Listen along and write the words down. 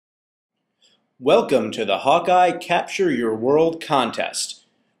Welcome to the Hawkeye Capture Your World contest.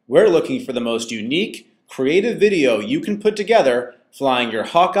 We're looking for the most unique, creative video you can put together flying your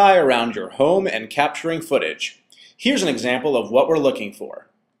Hawkeye around your home and capturing footage. Here's an example of what we're looking for.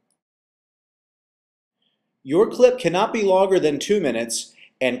 Your clip cannot be longer than 2 minutes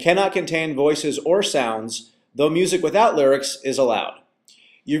and cannot contain voices or sounds, though music without lyrics is allowed.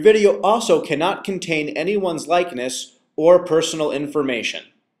 Your video also cannot contain anyone's likeness or personal information.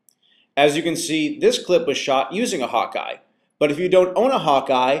 As you can see, this clip was shot using a Hawkeye, but if you don't own a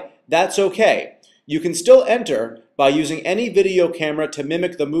Hawkeye, that's okay. You can still enter by using any video camera to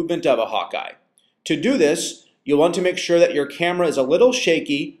mimic the movement of a Hawkeye. To do this, you'll want to make sure that your camera is a little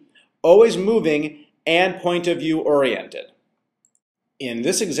shaky, always moving, and point of view oriented. In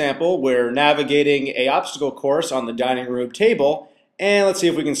this example, we're navigating an obstacle course on the dining room table, and let's see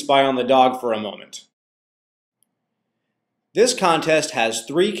if we can spy on the dog for a moment. This contest has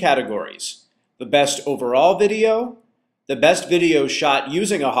 3 categories: the best overall video, the best video shot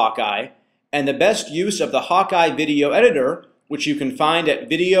using a Hawkeye, and the best use of the Hawkeye video editor, which you can find at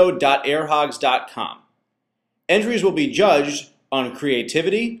video.airhogs.com. Entries will be judged on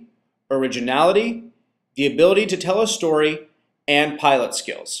creativity, originality, the ability to tell a story, and pilot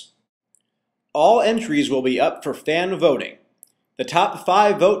skills. All entries will be up for fan voting. The top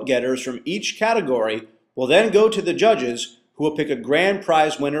 5 vote getters from each category will then go to the judges, who will pick a grand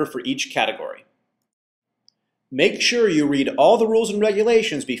prize winner for each category. Make sure you read all the rules and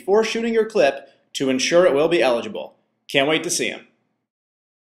regulations before shooting your clip to ensure it will be eligible. Can't wait to see them.